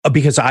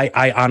Because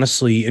I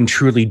honestly and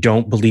truly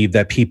don't believe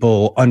that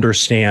people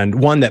understand,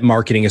 one, that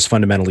marketing is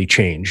fundamentally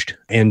changed,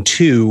 and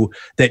two,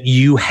 that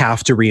you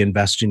have to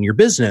reinvest in your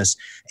business.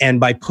 And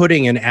by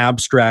putting an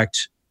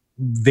abstract,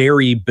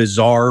 very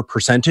bizarre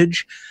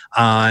percentage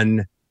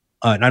on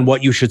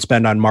what you should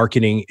spend on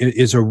marketing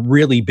is a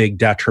really big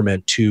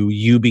detriment to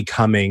you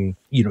becoming,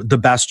 the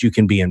best you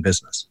can be in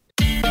business.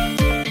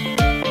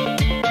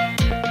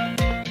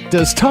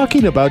 Does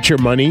talking about your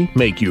money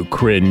make you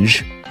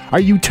cringe? Are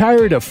you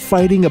tired of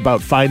fighting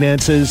about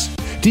finances?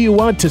 Do you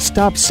want to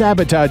stop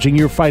sabotaging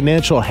your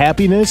financial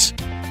happiness?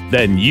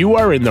 Then you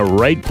are in the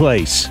right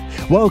place.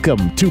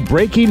 Welcome to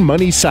Breaking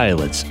Money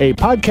Silence, a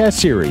podcast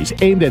series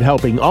aimed at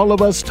helping all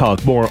of us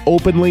talk more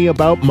openly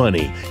about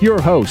money.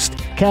 Your host,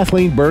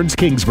 Kathleen Burns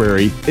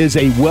Kingsbury, is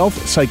a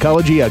wealth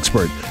psychology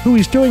expert who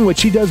is doing what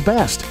she does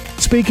best,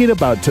 speaking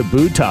about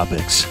taboo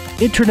topics.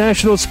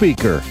 International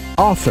speaker,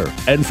 author,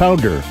 and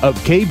founder of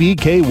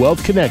KBK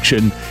Wealth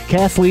Connection,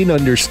 Kathleen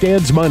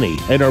understands money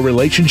and our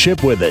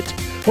relationship with it.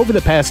 Over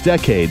the past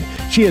decade,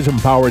 she has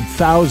empowered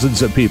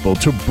thousands of people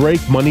to break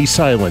money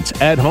silence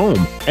at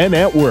home and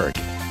at work.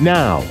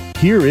 Now,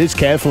 here is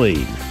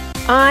Kathleen.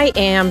 I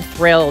am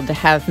thrilled to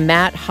have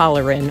Matt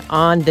Holleran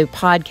on the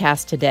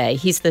podcast today.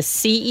 He's the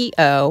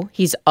CEO.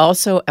 He's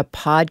also a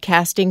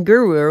podcasting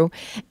guru,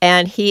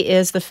 and he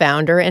is the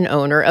founder and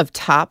owner of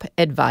Top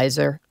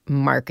Advisor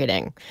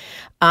Marketing.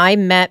 I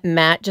met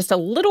Matt just a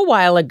little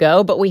while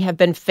ago, but we have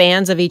been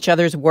fans of each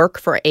other's work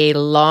for a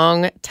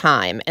long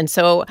time. And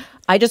so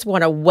I just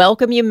want to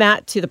welcome you,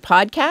 Matt, to the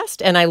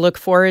podcast, and I look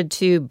forward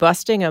to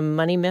busting a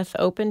money myth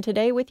open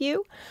today with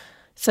you.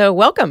 So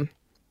welcome.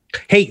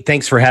 Hey,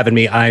 thanks for having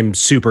me. I'm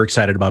super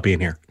excited about being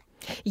here.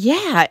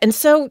 Yeah. And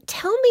so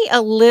tell me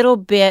a little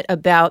bit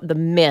about the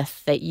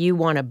myth that you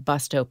want to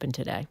bust open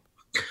today.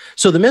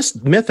 So the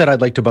myth that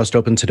I'd like to bust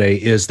open today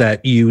is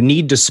that you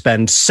need to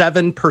spend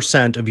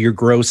 7% of your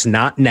gross,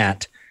 not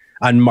net,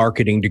 on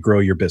marketing to grow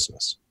your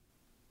business.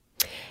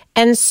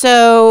 And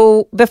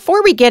so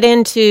before we get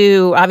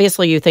into,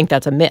 obviously you think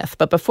that's a myth,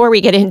 but before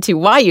we get into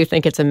why you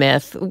think it's a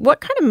myth,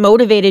 what kind of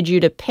motivated you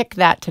to pick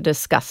that to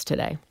discuss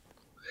today?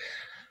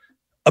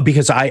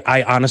 Because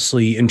I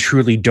honestly and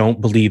truly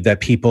don't believe that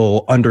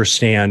people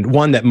understand,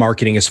 one, that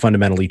marketing is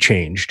fundamentally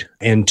changed,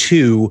 and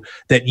two,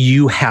 that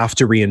you have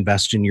to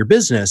reinvest in your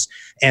business.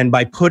 And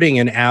by putting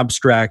an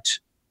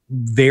abstract,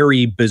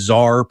 very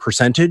bizarre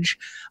percentage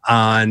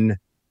on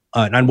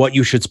what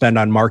you should spend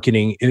on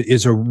marketing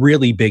is a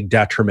really big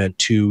detriment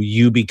to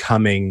you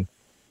becoming,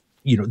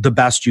 the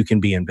best you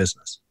can be in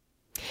business.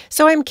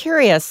 So I'm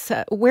curious,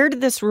 where did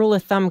this rule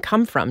of thumb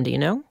come from? Do you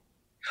know?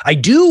 I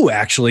do,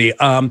 actually.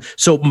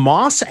 So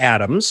Moss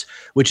Adams,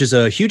 which is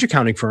a huge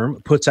accounting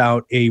firm, puts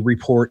out a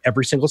report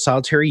every single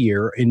solitary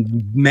year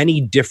in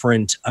many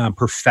different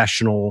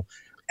professional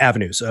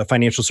avenues,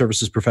 financial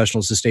services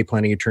professionals, estate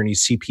planning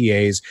attorneys,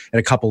 CPAs, and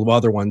a couple of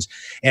other ones.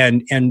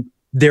 And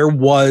there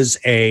was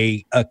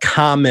a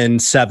common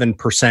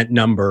 7%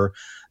 number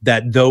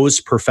that those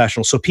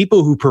professionals, so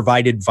people who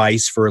provide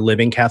advice for a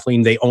living,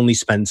 Kathleen, they only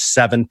spend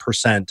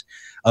 7%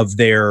 of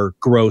their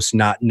gross,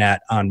 not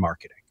net, on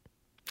marketing.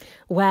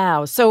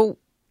 Wow. So,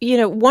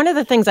 one of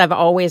the things I've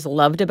always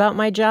loved about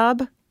my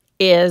job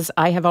is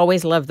I have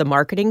always loved the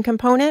marketing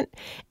component.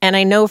 And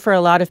I know for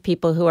a lot of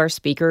people who are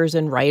speakers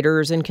and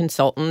writers and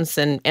consultants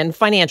and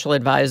financial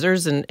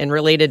advisors and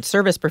related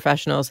service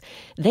professionals,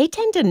 they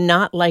tend to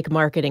not like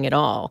marketing at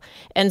all.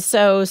 And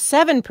so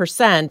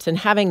 7% and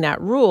having that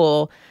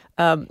rule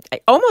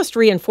almost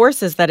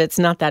reinforces that it's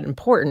not that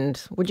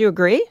important. Would you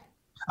agree?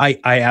 I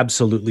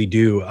absolutely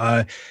do.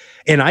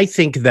 And I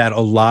think that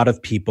a lot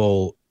of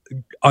people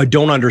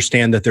don't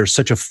understand that there's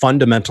such a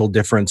fundamental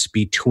difference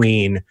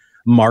between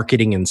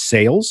marketing and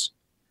sales.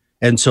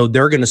 And so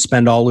they're going to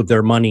spend all of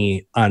their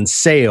money on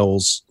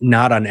sales,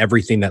 not on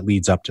everything that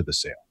leads up to the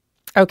sale.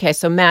 Okay,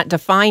 so Matt,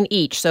 define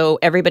each so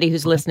everybody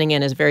who's listening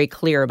in is very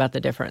clear about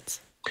the difference.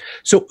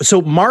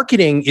 So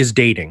marketing is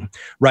dating,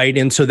 right?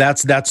 And so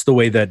that's the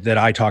way that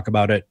I talk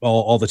about it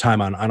all the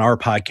time on our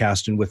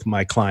podcast and with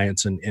my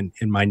clients and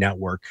in my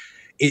network.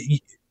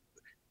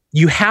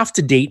 You have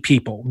to date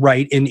people,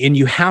 right? And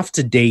you have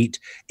to date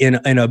in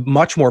a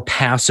much more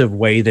passive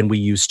way than we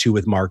used to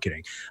with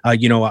marketing.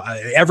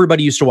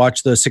 Everybody used to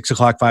watch the 6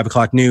 o'clock, 5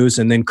 o'clock news,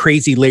 and then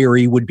Crazy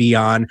Larry would be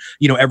on,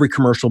 every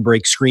commercial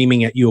break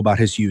screaming at you about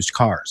his used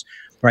cars,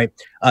 right?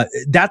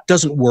 That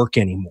doesn't work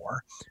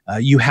anymore.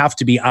 You have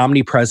to be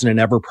omnipresent and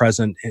ever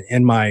present.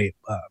 In my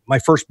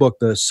first book,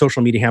 The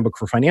Social Media Handbook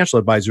for Financial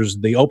Advisors,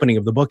 the opening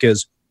of the book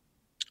is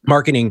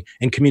marketing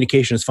and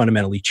communication has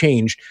fundamentally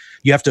changed.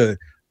 You have to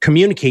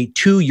communicate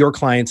to your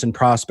clients and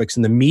prospects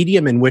in the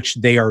medium in which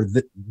they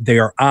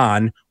are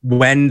on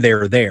when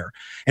they're there.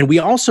 And we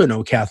also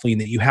know, Kathleen,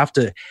 that you have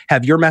to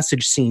have your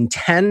message seen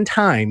 10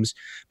 times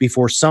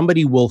before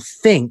somebody will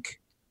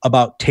think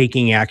about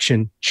taking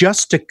action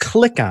just to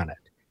click on it.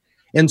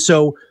 And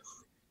so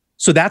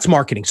that's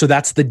marketing. So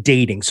that's the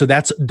dating. So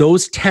that's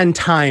those 10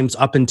 times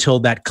up until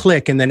that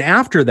click. And then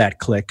after that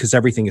click, because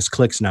everything is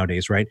clicks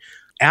nowadays, right?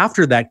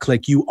 after that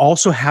click, you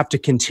also have to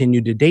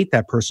continue to date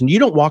that person. You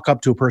don't walk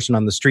up to a person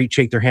on the street,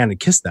 shake their hand, and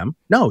kiss them.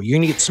 No, you're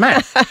going to get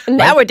smacked.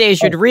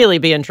 Nowadays, you'd really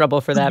be in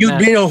trouble for that. You'd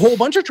be in a whole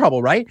bunch of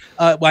trouble, right?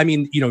 I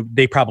mean,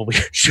 they probably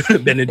should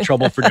have been in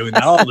trouble for doing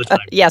that all the time.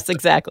 Yes,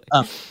 exactly.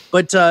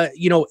 But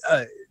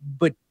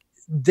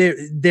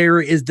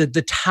there is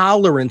the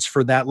tolerance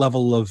for that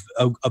level of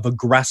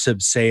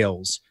aggressive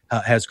sales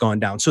has gone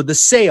down. So the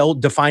sale,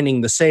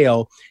 defining the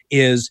sale,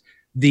 is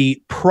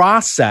the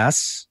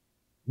process,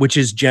 which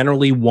is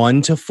generally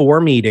 1 to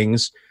 4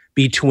 meetings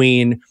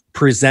between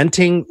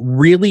presenting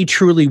really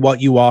truly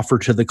what you offer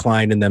to the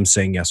client and them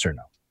saying yes or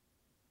no.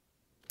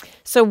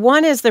 So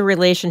one is the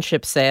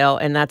relationship sale,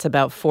 and that's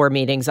about 4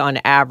 meetings on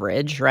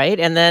average, right?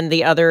 And then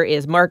the other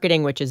is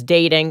marketing, which is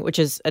dating, which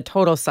is a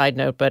total side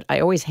note, but I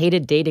always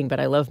hated dating, but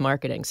I love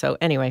marketing. So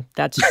anyway,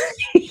 that's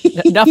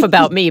enough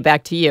about me.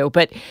 Back to you.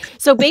 But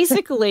so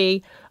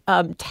basically,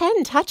 10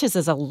 touches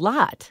is a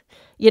lot.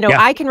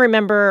 I can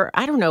remember,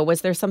 I don't know,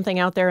 was there something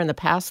out there in the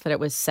past that it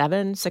was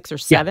 6 or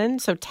 7? Yeah.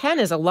 So 10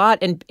 is a lot.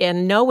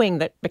 And knowing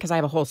that, because I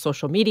have a whole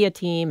social media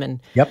team and,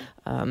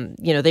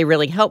 they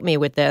really help me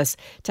with this,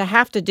 to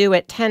have to do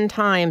it 10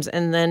 times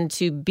and then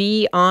to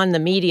be on the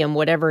medium,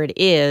 whatever it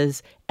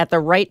is, at the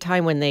right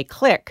time when they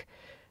click,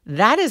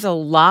 that is a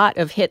lot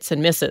of hits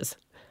and misses,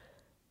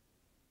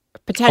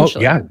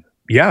 potentially. Oh,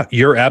 yeah,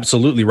 you're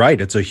absolutely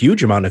right. It's a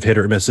huge amount of hit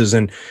or misses.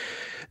 And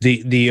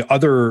the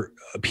other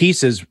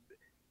piece is,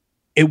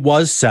 it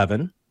was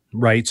 7,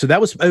 right? So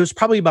it was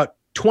probably about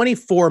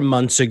 24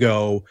 months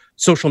ago.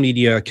 Social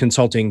media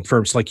consulting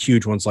firms, like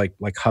huge ones like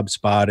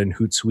HubSpot and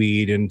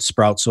Hootsuite and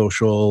Sprout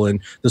Social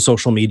and the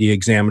Social Media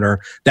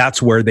Examiner,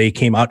 that's where they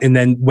came out. And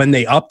then when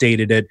they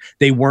updated it,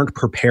 they weren't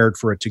prepared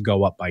for it to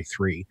go up by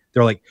 3.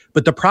 They're like,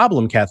 but the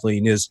problem,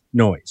 Kathleen, is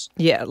noise.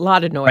 Yeah, a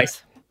lot of noise.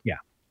 Right? Yeah.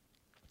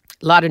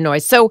 A lot of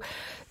noise.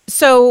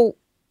 So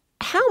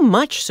how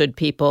much should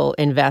people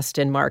invest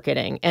in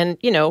marketing? And,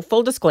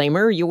 full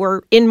disclaimer, you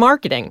were in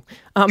marketing,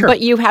 Sure.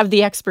 But you have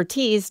the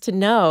expertise to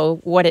know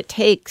what it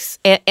takes.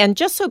 And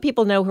just so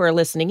people know who are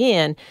listening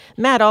in,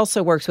 Matt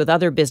also works with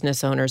other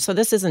business owners. So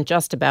this isn't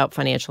just about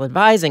financial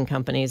advising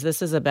companies.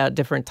 This is about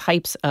different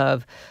types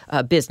of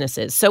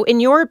businesses. So in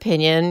your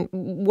opinion,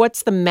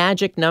 what's the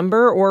magic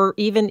number, or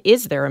even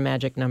is there a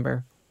magic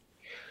number?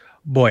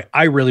 Boy,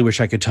 I really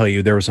wish I could tell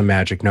you there was a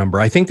magic number.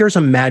 I think there's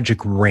a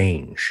magic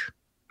range.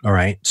 All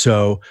right.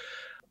 So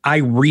I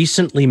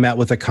recently met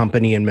with a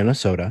company in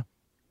Minnesota,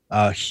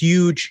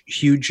 huge,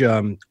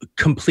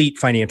 complete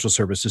financial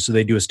services. So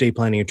they do estate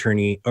planning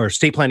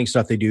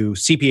stuff. They do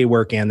CPA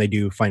work, and they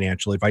do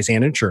financial advice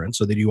and insurance.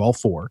 So they do all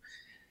 4.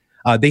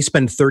 They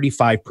spend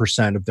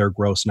 35% of their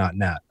gross, not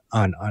net,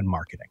 on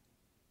marketing.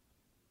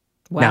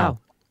 Wow.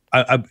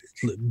 Now,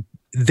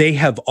 they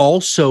have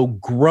also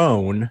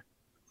grown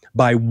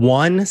by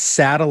 1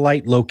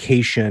 satellite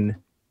location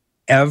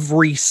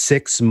every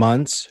 6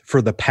 months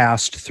for the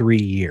past 3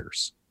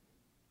 years.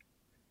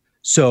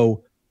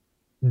 So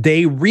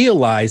they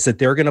realize that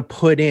they're going to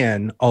put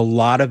in a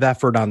lot of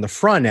effort on the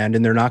front end,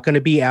 and they're not going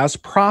to be as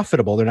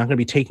profitable. They're not going to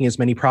be taking as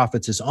many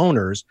profits as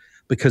owners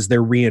because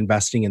they're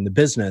reinvesting in the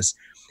business.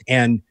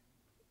 And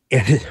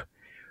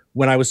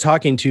when I was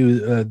talking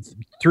to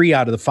 3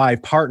 out of the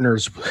 5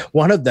 partners,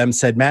 one of them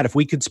said, Matt, if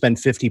we could spend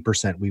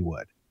 50%, we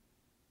would.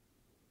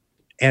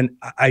 And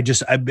I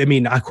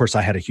mean, of course,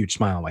 I had a huge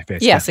smile on my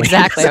face. Yes,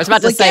 exactly. I was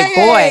about to say,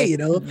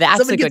 boy,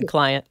 that's a good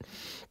client.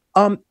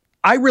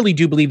 I really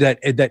do believe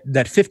that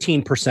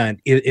 15%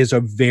 is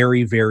a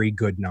very, very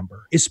good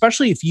number,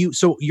 especially if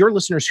so your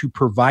listeners who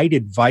provide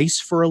advice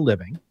for a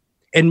living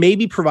and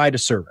maybe provide a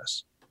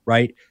service,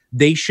 right?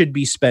 They should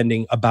be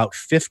spending about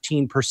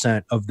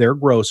 15% of their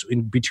gross,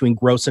 in between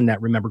gross and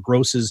net. Remember,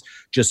 gross is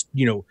just,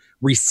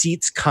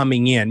 receipts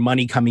coming in,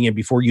 money coming in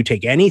before you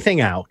take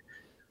anything out.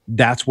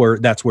 That's where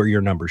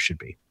your numbers should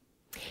be.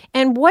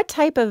 And what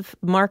type of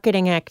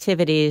marketing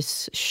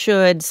activities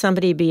should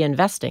somebody be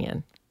investing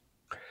in?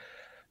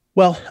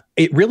 Well,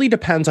 it really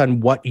depends on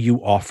what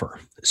you offer.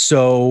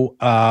 So,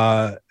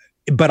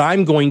 but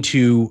I'm going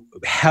to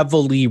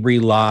heavily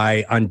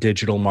rely on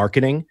digital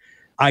marketing.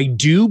 I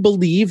do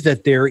believe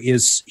that there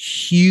is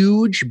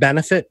huge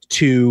benefit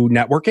to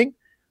networking.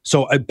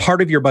 So a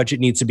part of your budget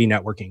needs to be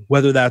networking,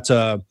 whether that's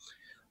a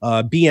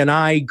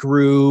BNI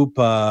group,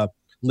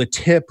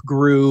 LaTip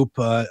group,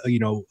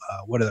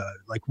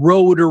 like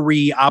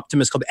Rotary,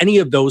 Optimist Club, any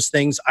of those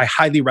things, I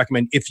highly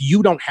recommend. If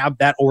you don't have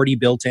that already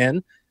built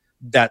in,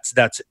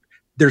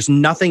 there's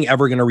nothing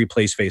ever going to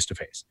replace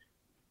face-to-face.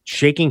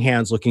 Shaking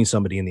hands, looking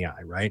somebody in the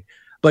eye, right?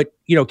 But,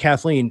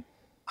 Kathleen,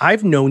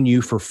 I've known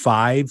you for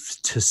 5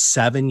 to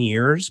 7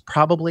 years,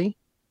 probably.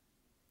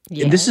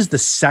 Yeah. And this is the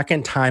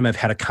second time I've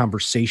had a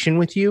conversation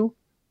with you.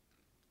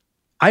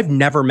 I've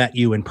never met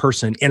you in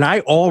person, and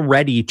I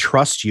already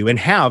trust you and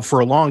have for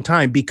a long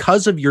time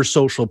because of your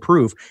social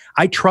proof.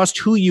 I trust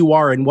who you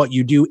are and what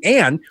you do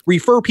and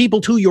refer people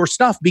to your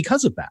stuff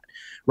because of that,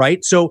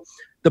 right? So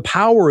the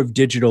power of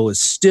digital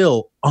is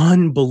still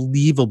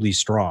unbelievably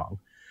strong,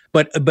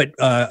 but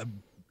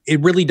it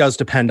really does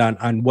depend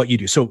on what you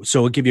do. So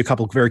I'll give you a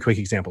couple of very quick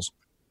examples.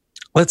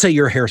 let's say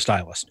you're a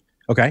hairstylist,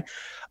 okay?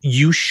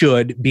 You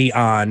should be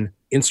on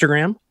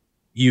Instagram,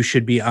 you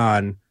should be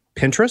on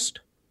Pinterest,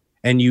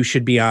 and you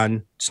should be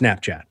on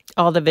Snapchat.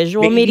 All the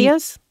visual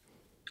medias?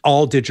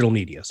 All digital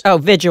medias. Oh,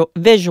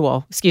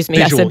 visual. Excuse me.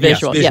 Visual, I said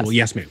visual. Yes, visual.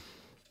 Yes, ma'am.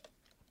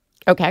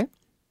 Okay.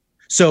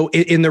 So,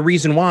 and the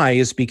reason why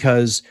is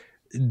because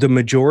the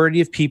majority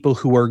of people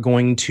who are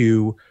going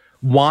to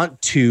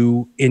want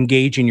to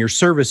engage in your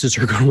services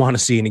are going to want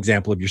to see an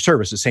example of your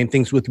services. Same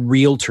things with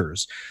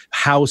realtors,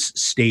 house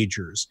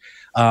stagers.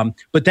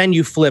 But then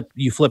you flip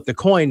the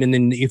coin, and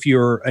then if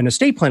you're an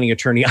estate planning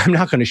attorney, I'm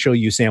not going to show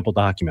you sample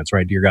documents,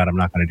 right? Dear God, I'm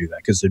not going to do that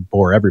because it'd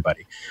bore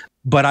everybody.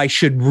 But I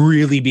should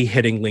really be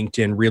hitting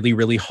LinkedIn really,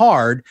 really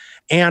hard,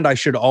 and I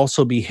should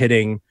also be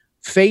hitting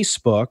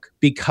Facebook,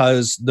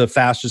 because the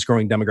fastest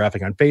growing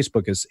demographic on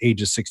Facebook is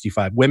ages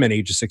 65, women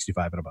ages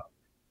 65 and above.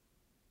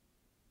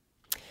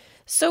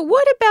 So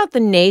what about the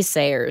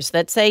naysayers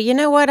that say, you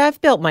know what, I've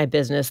built my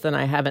business, then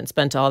I haven't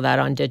spent all that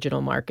on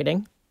digital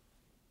marketing?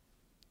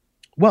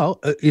 Well,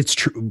 it's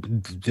true.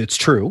 It's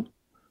true.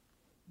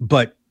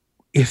 But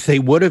if they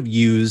would have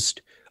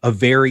used a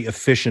very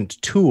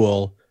efficient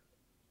tool,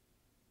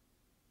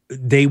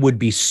 they would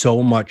be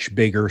so much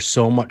bigger,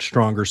 so much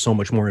stronger, so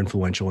much more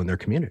influential in their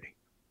community.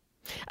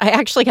 I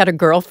actually had a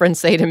girlfriend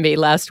say to me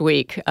last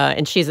week,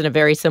 and she's in a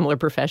very similar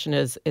profession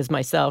as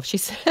myself. She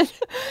said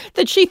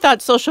that she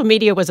thought social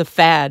media was a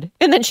fad.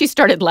 And then she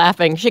started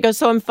laughing. She goes,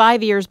 so I'm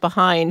 5 years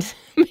behind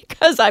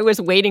because I was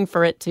waiting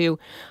for it to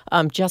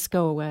just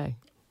go away.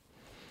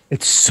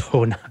 It's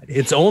so not.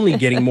 It's only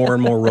getting more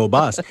and more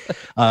robust.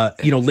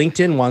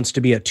 LinkedIn wants to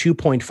be at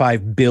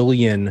 2.5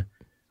 billion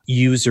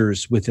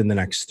users within the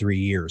next 3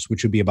 years,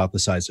 which would be about the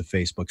size of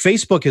Facebook.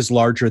 Facebook is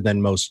larger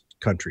than most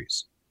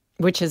countries.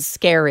 Which is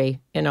scary,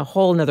 and a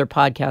whole nother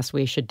podcast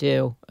we should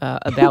do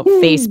about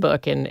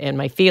Facebook and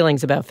my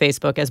feelings about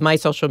Facebook. As my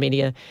social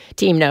media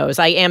team knows,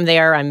 I am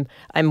there. I'm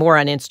more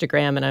on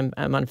Instagram, and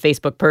I'm on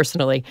Facebook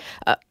personally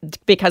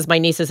because my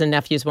nieces and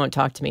nephews won't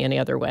talk to me any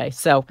other way.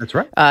 So that's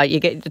right. You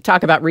get to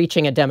talk about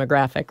reaching a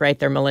demographic, right?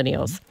 They're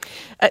millennials.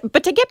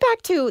 But to get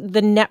back to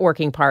the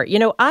networking part,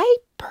 I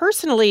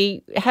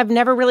personally have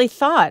never really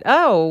thought,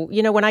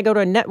 when I go to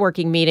a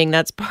networking meeting,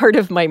 that's part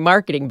of my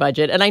marketing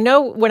budget. And I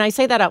know when I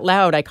say that out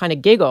loud, I kind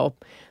of giggle,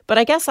 but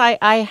I guess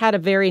I had a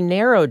very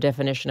narrow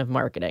definition of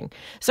marketing.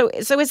 So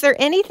is there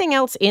anything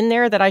else in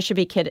there that I should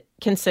be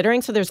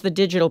considering? So there's the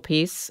digital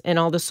piece and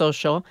all the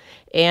social,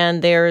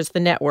 and there's the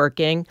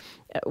networking.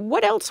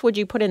 What else would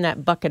you put in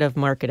that bucket of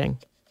marketing?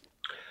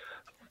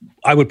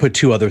 I would put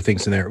two other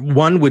things in there.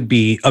 One would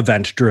be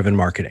event-driven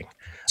marketing.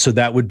 So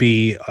that would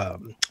be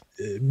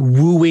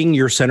wooing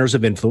your centers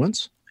of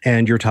influence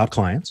and your top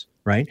clients,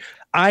 right?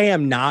 I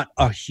am not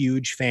a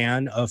huge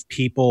fan of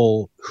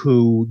people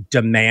who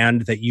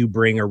demand that you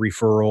bring a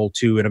referral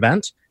to an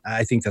event.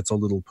 I think that's a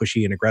little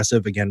pushy and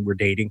aggressive. Again, we're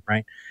dating,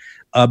 right?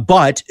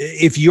 But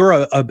if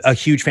you're a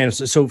huge fan of,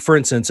 so for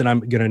instance, and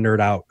I'm going to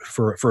nerd out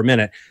for a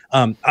minute,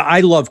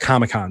 I love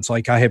Comic-Cons.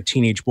 Like, I have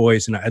teenage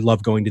boys and I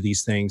love going to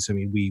these things. I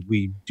mean,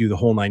 we do the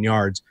whole 9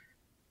 yards.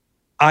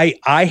 I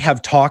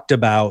have talked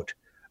about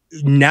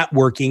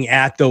networking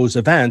at those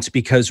events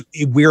because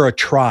we're a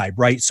tribe,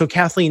 right? So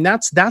Kathleen,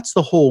 that's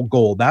the whole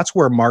goal. That's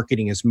where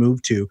marketing has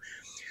moved to.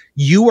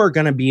 You are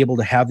going to be able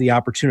to have the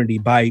opportunity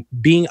by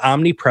being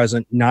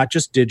omnipresent, not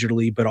just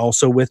digitally, but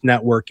also with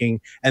networking,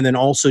 and then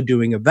also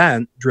doing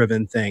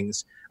event-driven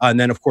things. And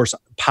then, of course,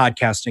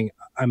 podcasting.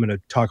 I'm going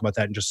to talk about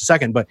that in just a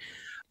second. But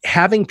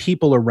having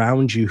people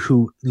around you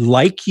who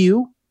like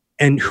you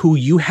and who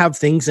you have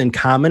things in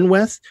common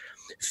with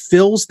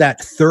fills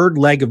that third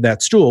leg of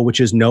that stool,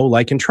 which is know,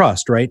 like, and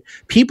trust, right?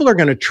 People are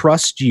going to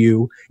trust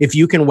you if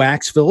you can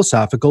wax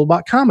philosophical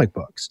about comic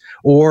books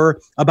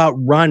or about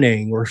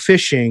running or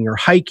fishing or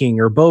hiking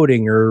or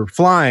boating or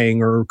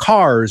flying or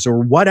cars or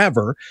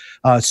whatever,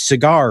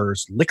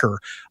 cigars, liquor.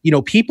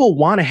 People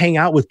want to hang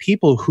out with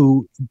people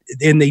who,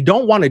 and they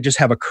don't want to just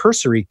have a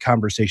cursory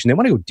conversation. They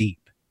want to go deep.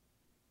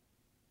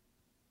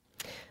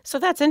 So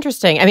that's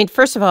interesting. I mean,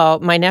 first of all,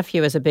 my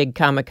nephew is a big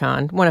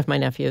Comic-Con, one of my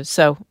nephews.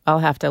 So I'll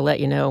have to let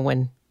you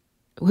know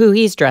who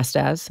he's dressed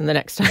as and the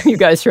next time you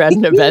guys are at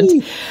an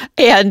event.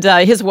 And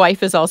his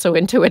wife is also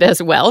into it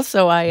as well.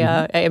 So I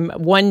am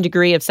 1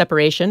 degree of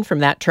separation from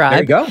that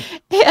tribe. There you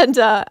go.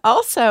 And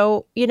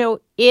also,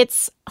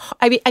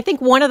 I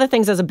think one of the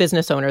things as a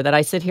business owner that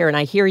I sit here and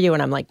I hear you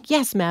and I'm like,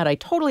 yes, Matt, I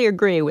totally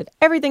agree with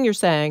everything you're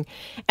saying.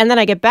 And then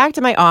I get back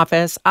to my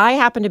office. I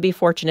happen to be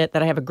fortunate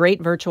that I have a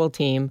great virtual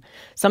team.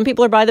 Some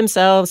people are by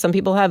themselves. Some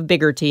people have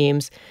bigger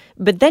teams.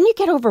 But then you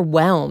get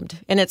overwhelmed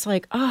and it's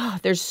like,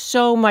 there's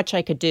so much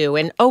I could do.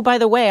 And by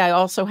the way, I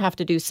also have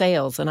to do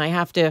sales and I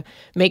have to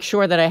make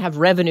sure that I have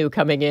revenue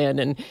coming in.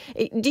 And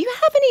do you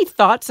have any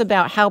thoughts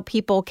about how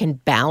people can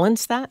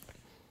balance that?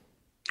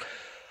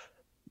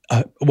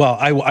 Well,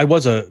 I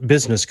was a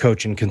business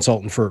coach and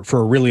consultant for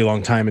a really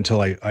long time until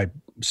I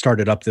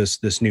started up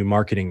this new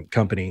marketing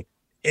company.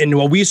 And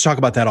well, we used to talk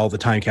about that all the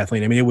time,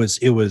 Kathleen. I mean,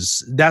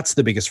 that's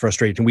the biggest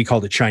frustration. We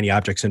called it shiny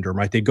object syndrome,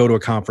 right? They'd go to a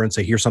conference,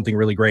 they hear something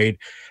really great,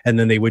 and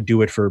then they would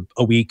do it for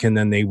a week, and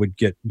then they would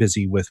get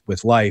busy with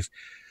life.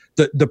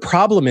 The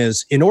problem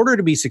is, in order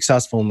to be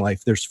successful in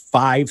life, there's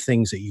 5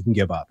 things that you can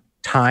give up: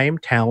 time,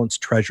 talents,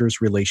 treasures,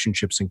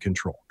 relationships, and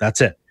control. That's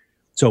it.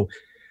 So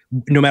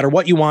no matter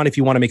what you want, if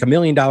you want to make $1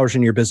 million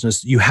in your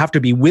business, you have to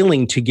be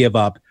willing to give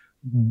up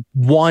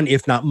one,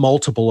 if not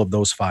multiple of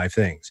those 5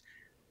 things.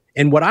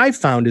 And what I've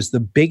found is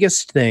the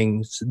biggest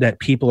things that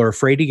people are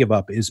afraid to give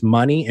up is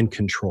money and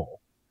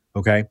control.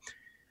 Okay.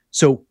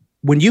 So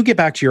when you get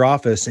back to your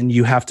office and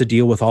you have to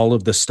deal with all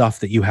of the stuff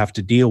that you have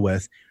to deal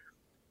with,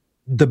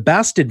 the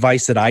best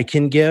advice that I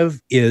can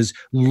give is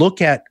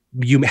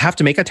you have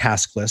to make a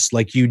task list,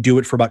 like you do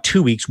it for about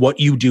 2 weeks, what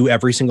you do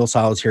every single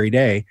solitary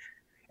day.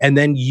 And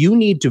then you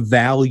need to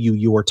value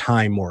your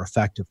time more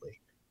effectively.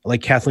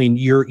 Like Kathleen,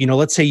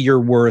 let's say you're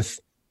worth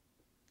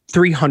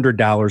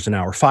 $300 an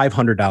hour,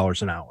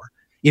 $500 an hour.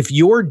 If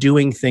you're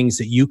doing things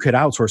that you could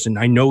outsource, and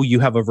I know you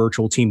have a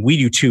virtual team, we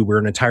do too. We're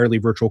an entirely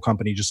virtual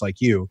company just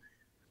like you.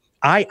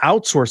 I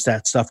outsource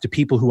that stuff to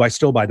people who I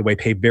still, by the way,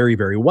 pay very,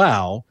 very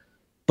well,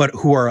 but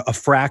who are a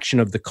fraction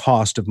of the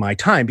cost of my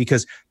time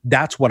because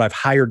that's what I've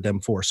hired them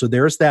for. So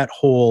there's that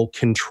whole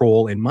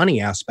control and money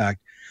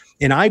aspect.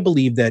 And I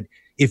believe that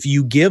if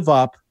you give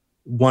up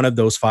one of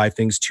those 5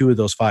 things, 2 of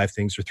those 5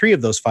 things, or 3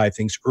 of those 5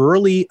 things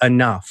early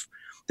enough,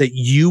 that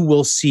you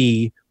will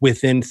see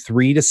within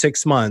 3 to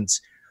 6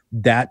 months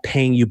that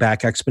paying you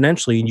back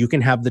exponentially, and you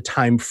can have the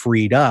time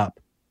freed up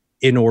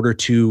in order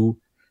to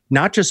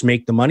not just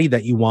make the money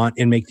that you want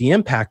and make the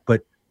impact,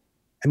 but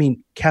I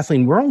mean,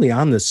 Kathleen, we're only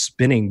on this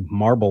spinning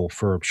marble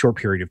for a short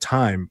period of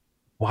time.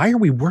 Why are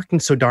we working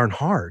so darn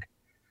hard?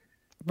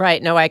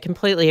 Right. No, I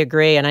completely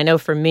agree. And I know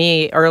for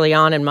me, early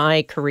on in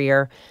my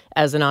career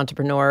as an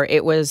entrepreneur,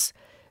 it was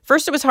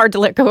hard to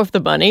let go of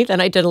the money.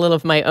 Then I did a little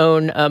of my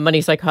own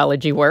money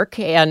psychology work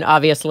and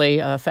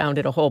obviously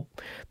founded a whole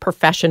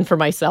profession for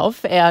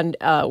myself and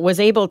was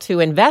able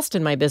to invest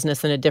in my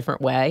business in a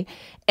different way.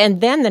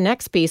 And then the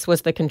next piece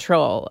was the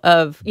control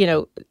of,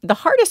 the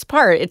hardest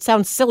part, it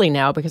sounds silly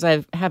now because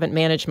I haven't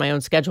managed my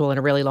own schedule in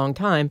a really long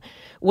time,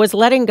 was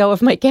letting go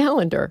of my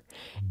calendar.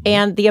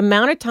 And the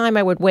amount of time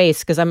I would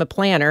waste, because I'm a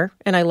planner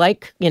and I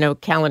like,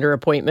 calendar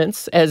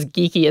appointments, as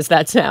geeky as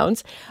that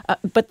sounds.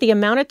 But the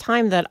amount of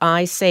time that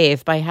I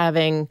save by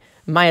having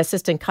my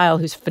assistant, Kyle,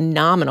 who's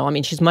phenomenal. I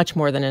mean, she's much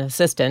more than an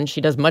assistant.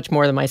 She does much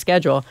more than my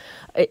schedule.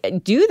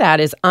 Do that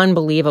is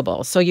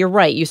unbelievable. So you're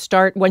right.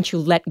 Once you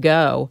let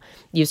go,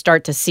 you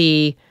start to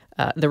see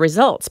the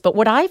results. But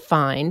what I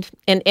find,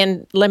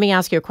 and let me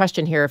ask you a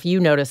question here, if you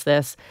notice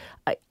this,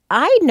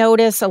 I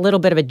notice a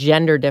little bit of a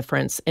gender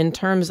difference in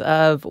terms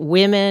of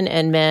women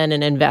and men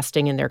and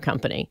investing in their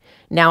company.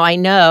 Now, I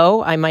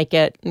know I might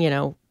get,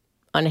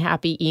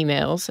 unhappy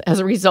emails as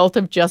a result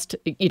of just,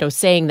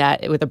 saying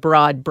that with a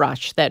broad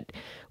brush, that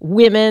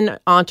women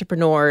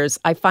entrepreneurs,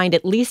 I find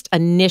at least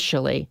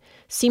initially,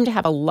 seem to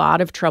have a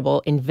lot of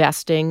trouble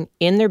investing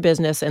in their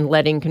business and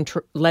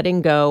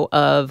letting go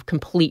of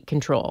complete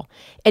control.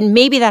 And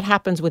maybe that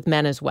happens with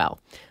men as well.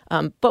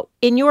 But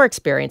in your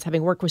experience,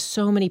 having worked with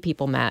so many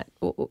people, Matt,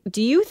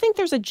 do you think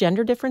there's a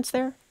gender difference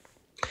there?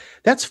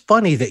 That's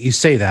funny that you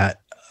say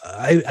that.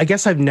 I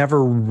guess I've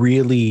never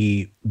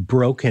really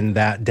broken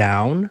that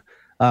down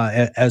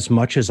as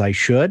much as I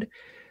should.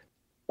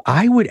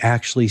 I would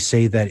actually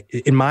say that,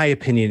 in my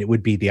opinion, it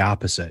would be the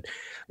opposite.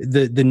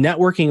 The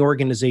networking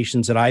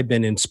organizations that I've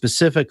been in,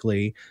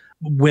 specifically,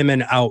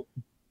 women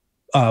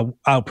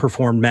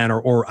outperformed men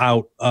or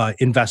out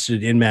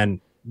invested in men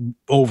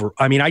over.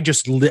 I mean,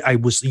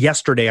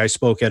 yesterday I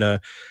spoke at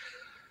a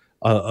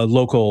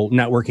local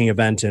networking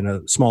event in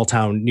a small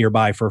town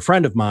nearby for a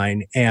friend of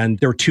mine, and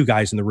there were 2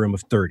 guys in the room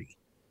of 30.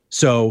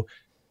 So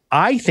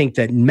I think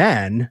that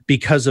men,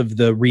 because of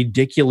the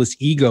ridiculous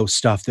ego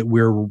stuff that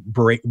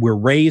we're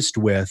raised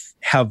with,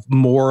 have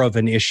more of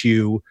an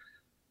issue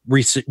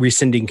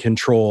rescinding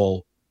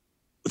control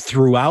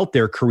throughout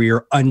their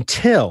career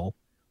until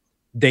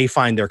they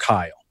find their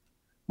Kyle,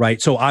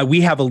 right? So we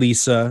have a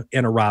Lisa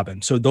and a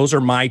Robin. So those are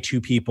my 2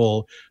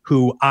 people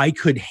who I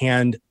could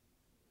hand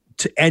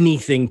to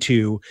anything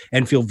to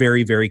and feel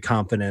very, very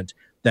confident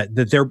that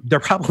they're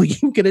probably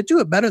going to do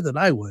it better than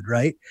I would,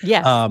 right?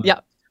 Yeah.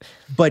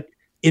 But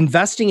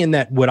investing in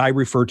that, what I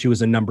refer to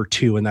as a number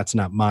 2, and that's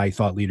not my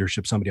thought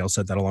leadership. Somebody else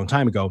said that a long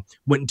time ago.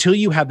 Until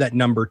you have that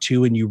number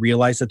 2 and you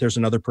realize that there's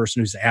another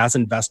person who's as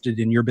invested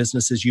in your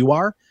business as you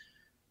are,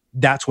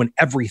 that's when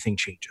everything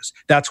changes.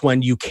 That's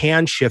when you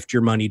can shift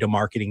your money to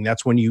marketing.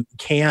 That's when you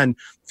can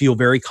feel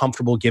very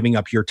comfortable giving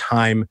up your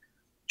time,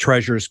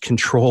 treasures,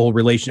 control,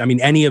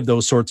 any of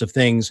those sorts of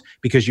things,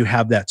 because you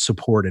have that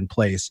support in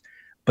place.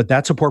 But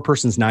that support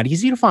person's not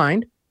easy to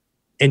find,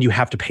 and you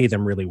have to pay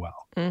them really well.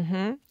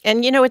 Mm-hmm.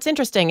 And, it's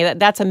interesting.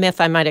 That's a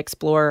myth I might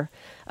explore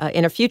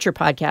in a future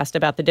podcast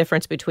about the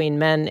difference between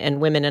men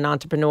and women and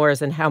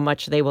entrepreneurs and how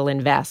much they will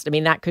invest. I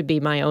mean, that could be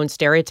my own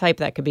stereotype.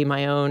 That could be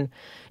my own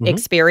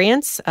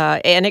experience.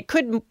 And it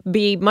could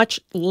be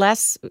much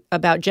less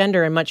about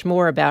gender and much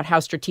more about how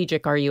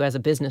strategic are you as a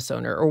business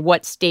owner, or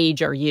what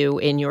stage are you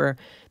in your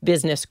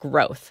business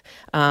growth.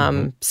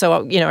 So,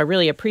 I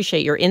really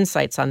appreciate your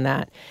insights on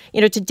that.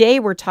 Today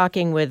we're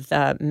talking with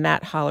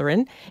Matt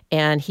Holleran,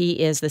 and he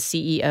is the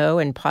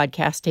CEO and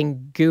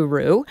podcasting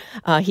guru.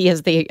 He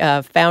is the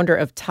founder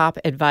of Top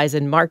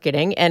Advisor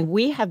Marketing, and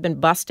we have been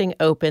busting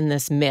open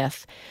this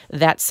myth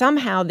that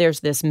somehow there's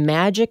this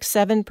magic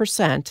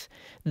 7%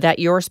 that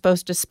you're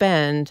supposed to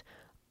spend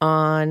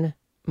on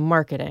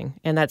marketing,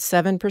 and that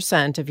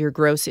 7% of your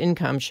gross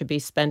income should be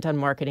spent on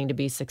marketing to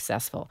be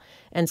successful.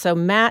 And so,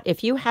 Matt,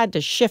 if you had to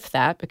shift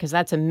that, because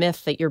that's a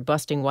myth that you're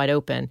busting wide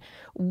open,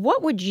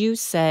 what would you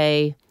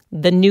say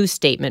the new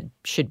statement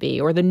should be,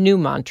 or the new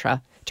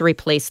mantra to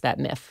replace that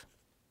myth?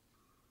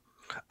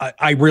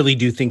 I really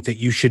do think that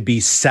you should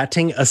be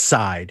setting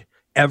aside,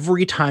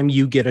 every time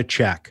you get a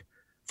check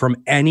from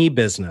any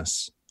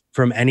business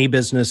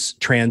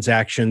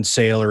transaction,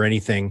 sale, or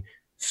anything,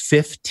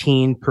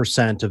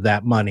 15% of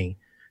that money.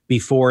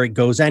 Before it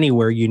goes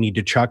anywhere, you need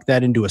to chuck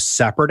that into a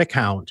separate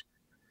account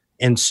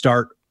and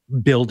start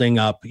building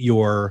up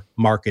your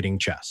marketing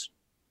chest.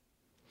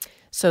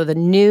 So the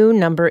new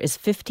number is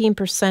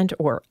 15%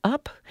 or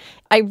up.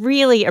 I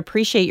really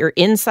appreciate your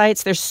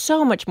insights. There's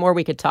so much more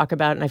we could talk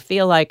about. And I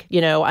feel like,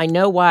 I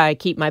know why I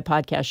keep my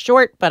podcast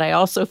short, but I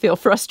also feel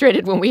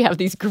frustrated when we have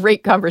these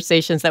great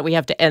conversations that we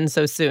have to end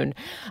so soon.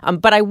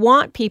 But I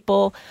want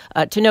people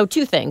to know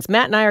two things.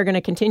 Matt and I are going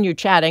to continue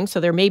chatting, so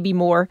there may be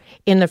more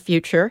in the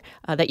future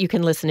that you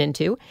can listen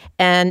into.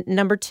 And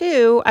number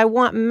two, I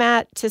want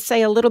Matt to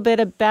say a little bit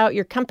about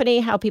your company,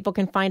 how people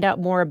can find out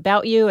more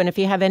about you, and if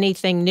you have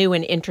anything new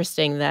and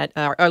interesting that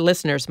our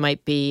listeners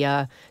might be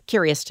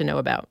curious to know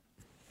about.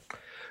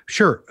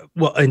 Sure.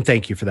 Well, and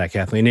thank you for that,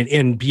 Kathleen.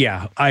 And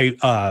yeah,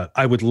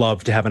 I would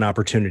love to have an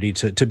opportunity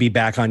to be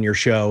back on your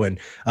show, and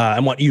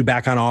I want you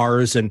back on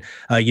ours. And,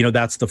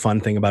 that's the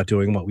fun thing about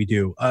doing what we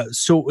do.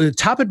 So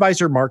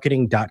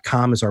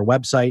topadvisormarketing.com is our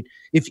website.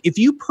 If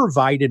you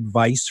provide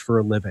advice for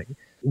a living,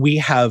 we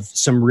have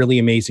some really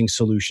amazing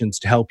solutions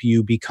to help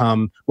you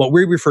become what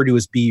we refer to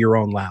as be your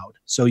own loud.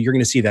 So you're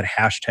going to see that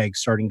hashtag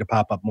starting to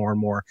pop up more and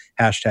more,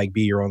 hashtag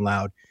be your own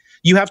loud.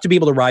 You have to be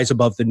able to rise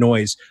above the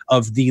noise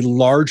of the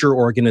larger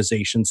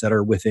organizations that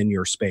are within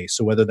your space.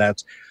 So whether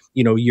that's,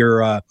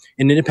 you're an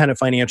independent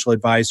financial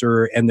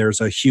advisor and there's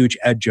a huge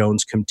Ed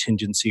Jones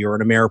contingency or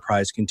an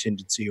Ameriprise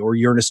contingency, or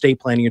you're an estate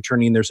planning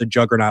attorney and there's a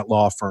juggernaut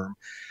law firm,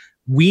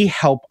 we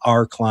help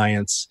our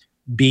clients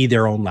be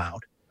their own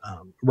loud.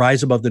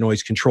 Rise above the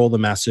noise, control the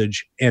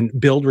message, and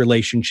build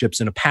relationships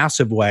in a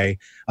passive way.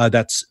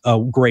 That's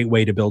a great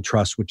way to build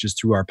trust, which is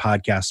through our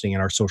podcasting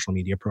and our social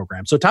media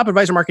program. So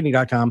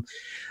topadvisormarketing.com.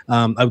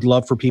 I would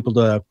love for people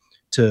to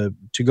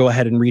go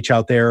ahead and reach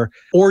out there,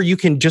 or you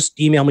can just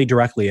email me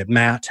directly at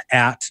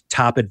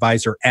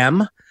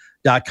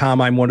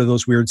matt@topadvisorm.com. I'm one of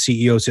those weird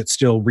CEOs that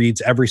still reads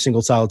every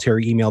single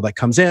solitary email that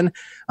comes in.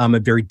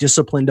 I'm very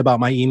disciplined about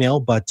my email,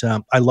 but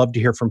I love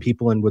to hear from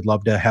people and would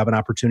love to have an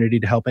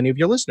opportunity to help any of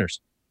your listeners.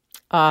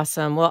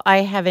 Awesome. Well,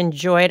 I have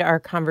enjoyed our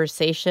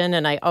conversation,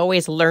 and I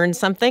always learn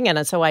something,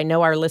 and so I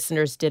know our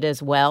listeners did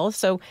as well.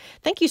 So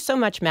thank you so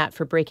much, Matt,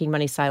 for breaking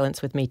money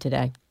silence with me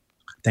today.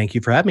 Thank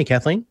you for having me,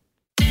 Kathleen.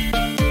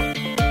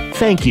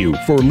 Thank you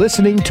for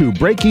listening to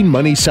Breaking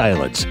Money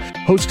Silence,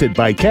 hosted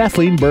by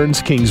Kathleen Burns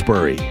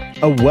Kingsbury,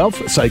 a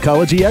wealth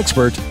psychology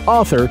expert,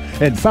 author,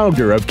 and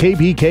founder of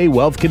KBK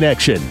Wealth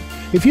Connection.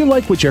 If you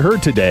like what you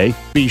heard today,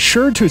 be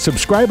sure to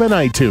subscribe on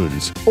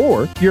iTunes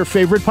or your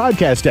favorite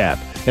podcast app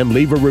and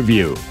leave a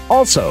review.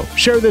 Also,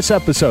 share this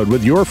episode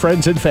with your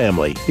friends and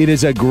family. It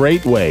is a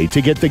great way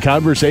to get the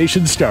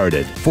conversation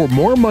started. For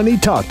more money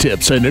talk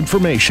tips and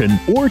information,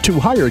 or to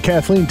hire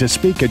Kathleen to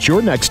speak at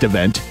your next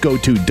event, go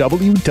to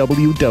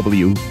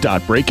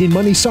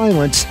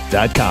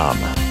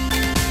www.breakingmoneysilence.com.